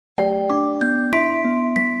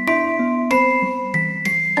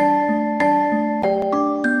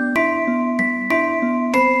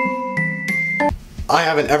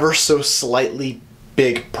have an ever so slightly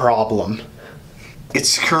big problem.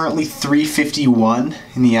 It's currently 3:51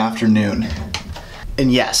 in the afternoon.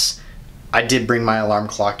 And yes, I did bring my alarm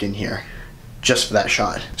clock in here just for that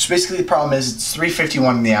shot. So basically the problem is it's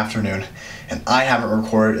 3:51 in the afternoon and I haven't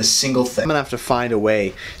recorded a single thing. I'm gonna have to find a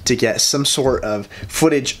way to get some sort of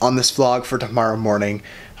footage on this vlog for tomorrow morning.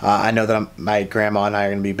 I know that my grandma and I are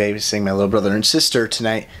gonna be babysitting my little brother and sister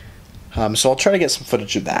tonight. So I'll try to get some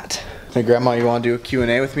footage of that. Hey Grandma, you wanna do a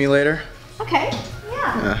Q&A with me later? Okay,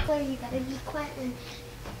 yeah. Claire, you gotta be quiet.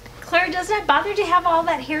 Claire, doesn't it bother to have all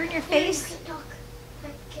that hair in your face?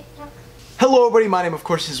 Hello everybody, my name of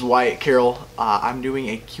course is Wyatt Carroll. I'm doing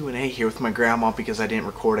a Q&A here with my grandma because I didn't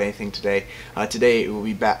record anything today. Today it will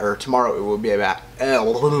be back, or tomorrow it will be back.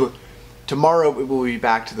 Tomorrow it will be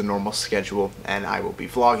back to the normal schedule and I will be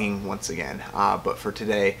vlogging once again. But for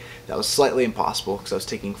today that was slightly impossible because I was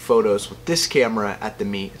taking photos with this camera at the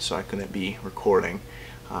meet, so I couldn't be recording.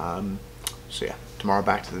 So yeah, tomorrow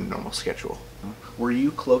back to the normal schedule. Were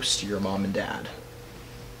you close to your mom and dad?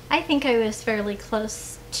 I think I was fairly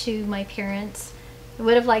close to my parents. I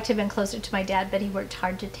would have liked to have been closer to my dad, but he worked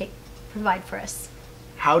hard to provide for us.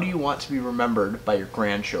 How do you want to be remembered by your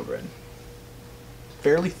grandchildren?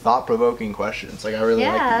 Fairly thought-provoking questions. Like I really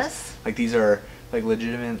like these. Like these are like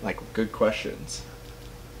legitimate, like good questions.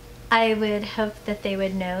 I would hope that they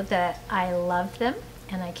would know that I loved them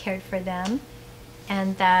and I cared for them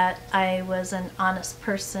and that I was an honest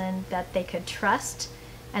person that they could trust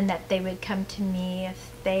and that they would come to me if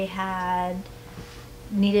they had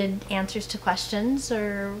needed answers to questions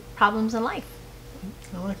or problems in life.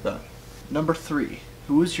 I like that. Number 3,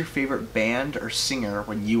 who was your favorite band or singer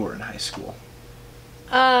when you were in high school?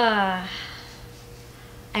 I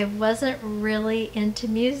wasn't really into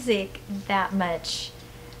music that much.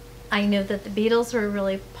 I know that the Beatles were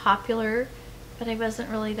really popular, but I wasn't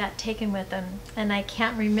really that taken with them. And I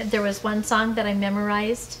can't remember, there was one song that I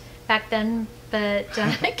memorized back then, but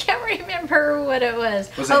I can't remember what it was.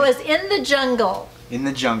 It was In the Jungle. In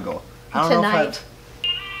the Jungle. I don't know if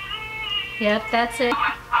Yep, that's it.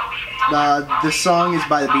 The song is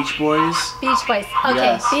by the Beach Boys. Beach Boys. Okay,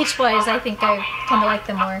 yes. Beach Boys, I think I kind of like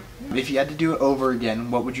them more. If you had to do it over again,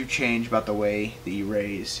 what would you change about the way that you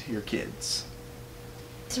raise your kids?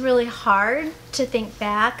 It's really hard to think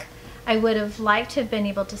back. I would have liked to have been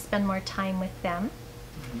able to spend more time with them.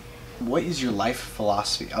 What is your life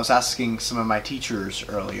philosophy? I was asking some of my teachers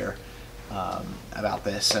earlier about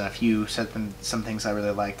this, and a few said some things I really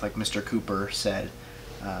liked, like Mr. Cooper said,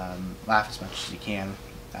 laugh as much as you can.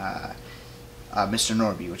 Mr.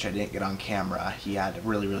 Norby, which I didn't get on camera, he had a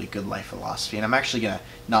really, really good life philosophy, and I'm actually going to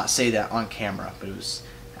not say that on camera, but it was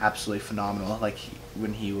absolutely phenomenal. Like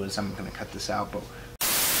when he was, I'm going to cut this out, but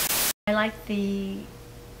I like the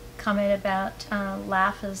comment about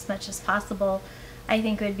laugh as much as possible. I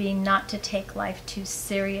think it would be not to take life too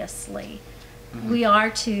seriously. We are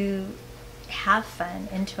to have fun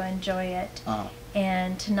and to enjoy it,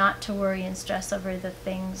 and to not to worry and stress over the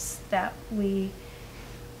things that we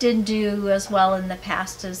didn't do as well in the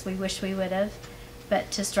past as we wish we would have, but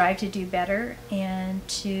to strive to do better and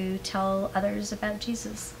to tell others about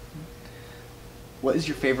Jesus. What is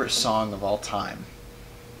your favorite song of all time?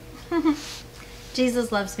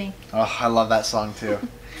 Jesus Loves Me. Oh, I love that song too.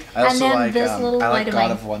 I also like God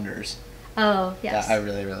of Wonders. Oh, yes. Yeah, I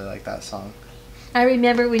really, really like that song. I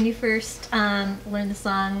remember when you first learned the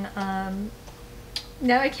song,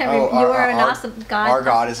 no, I can't remember. You are an awesome God. Our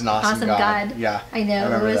God is an awesome God. Yeah. I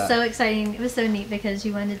know. It was so exciting. It was so neat because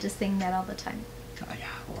you wanted to sing that all the time. Yeah,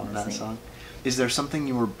 I love that song. Is there something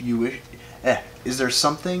you wish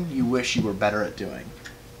you were better at doing?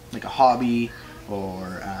 Like a hobby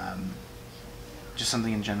or just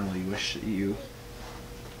something in general you wish that you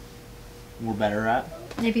were better at?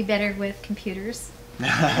 Maybe better with computers.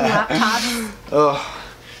 Laptops. Oh,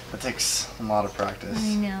 that takes a lot of practice.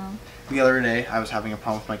 I know. The other day, I was having a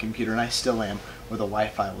problem with my computer, and I still am, where the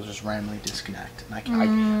Wi-Fi will just randomly disconnect.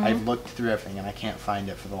 And I've looked through everything, and I can't find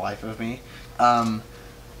it for the life of me.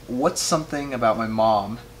 What's something about my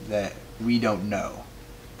mom that we don't know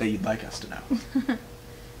that you'd like us to know?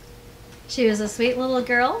 She was a sweet little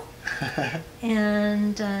girl,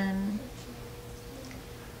 and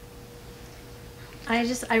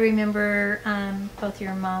I remember both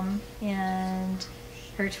your mom and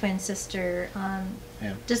her twin sister. One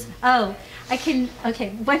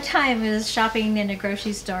time I was shopping in a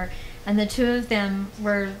grocery store and the two of them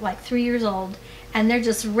were like 3 years old and they're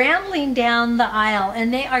just rambling down the aisle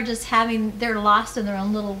and they're lost in their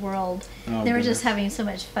own little world. They were just having so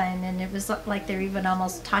much fun and it was like they're even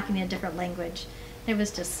almost talking a different language. It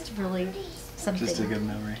was just really something. Just a good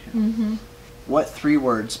memory. Mm-hmm. What 3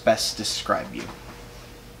 words best describe you?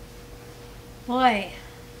 Boy,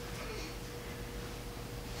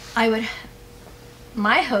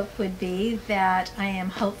 my hope would be that I am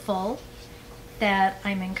hopeful, that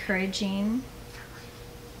I'm encouraging,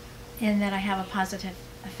 and that I have a positive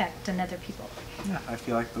effect on other people. Yeah, I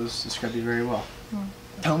feel like those describe you very well.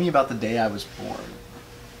 Tell me about the day I was born.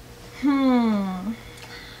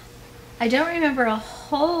 I don't remember a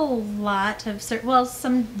whole lot of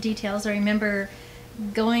some details. I remember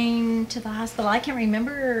going to the hospital. I can't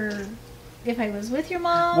remember if I was with your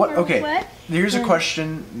mom or what. Here's a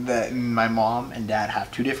question that my mom and dad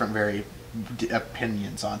have two different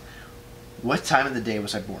opinions on. What time of the day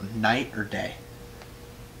was I born? Night or day?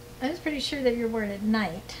 I was pretty sure that you were born at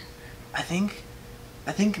night. I think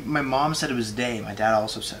my mom said it was day. My dad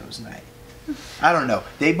also said it was night. I don't know.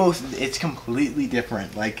 It's completely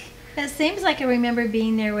different. Like, it seems like I remember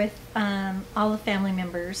being there with all the family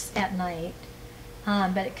members at night.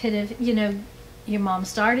 But it could have, your mom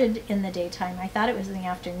started in the daytime. I thought it was in the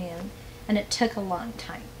afternoon, and it took a long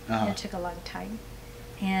time. It took a long time.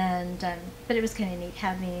 And, but it was kind of neat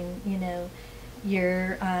having,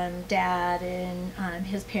 your dad and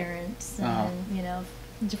his parents and,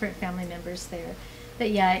 different family members there.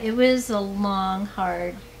 But yeah, it was a long,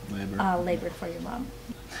 hard labor for your mom.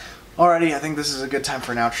 Alrighty, I think this is a good time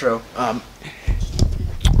for an outro.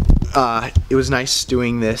 It was nice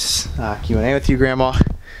doing this Q&A with you, Grandma.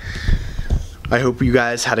 I hope you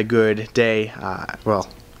guys had a good day.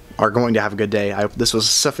 Are going to have a good day. I hope this was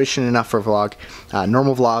sufficient enough for a vlog.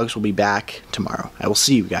 Normal vlogs will be back tomorrow. I will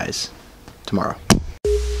see you guys tomorrow.